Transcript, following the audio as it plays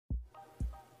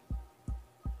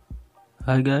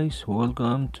Hi guys,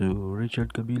 welcome to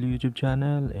Richard Cabile YouTube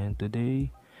channel, and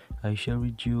today I share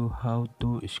with you how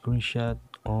to screenshot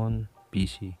on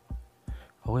PC.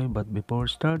 Okay, but before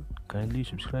start, kindly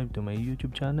subscribe to my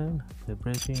YouTube channel by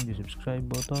pressing the subscribe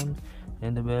button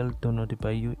and the bell to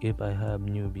notify you if I have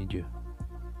new video.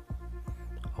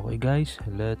 Okay guys,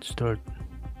 let's start.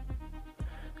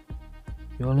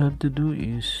 You all have to do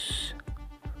is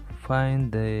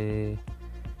find the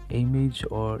image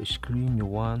or screen you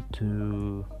want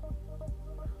to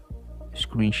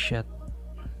screenshot.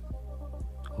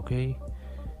 Okay,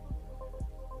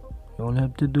 all you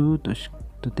have to do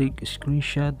to take a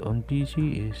screenshot on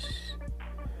PC is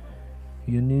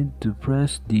you need to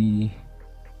press the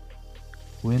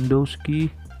Windows key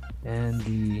and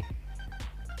the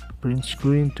print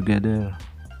screen together.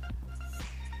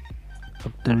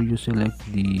 After you select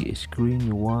the screen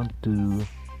you want to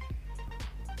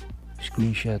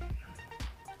screenshot,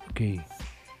 okay,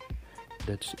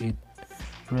 that's it.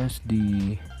 Press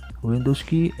the Windows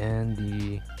key and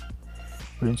the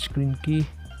print screen key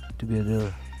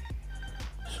together.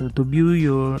 So to view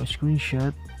your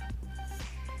screenshot,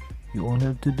 you all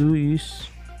have to do is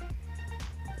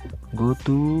go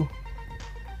to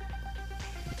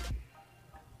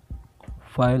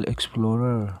File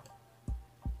Explorer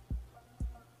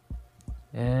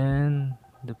and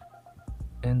the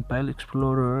File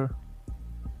Explorer,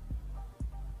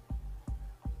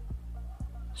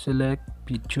 select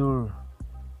Picture,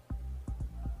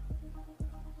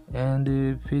 and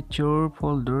the Picture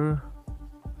folder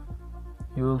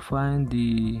you will find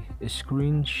the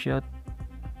screenshot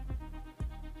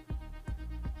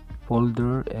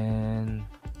folder, and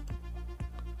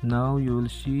now you will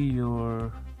see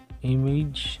your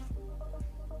image.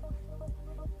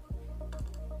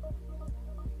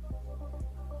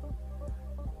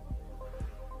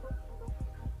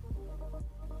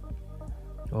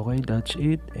 Okay, that's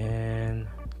it, and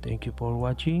thank you for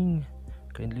watching.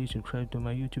 Kindly subscribe to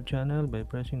my YouTube channel by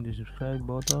pressing the subscribe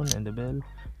button and the bell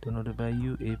to notify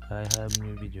you if I have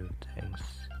new video. Thanks.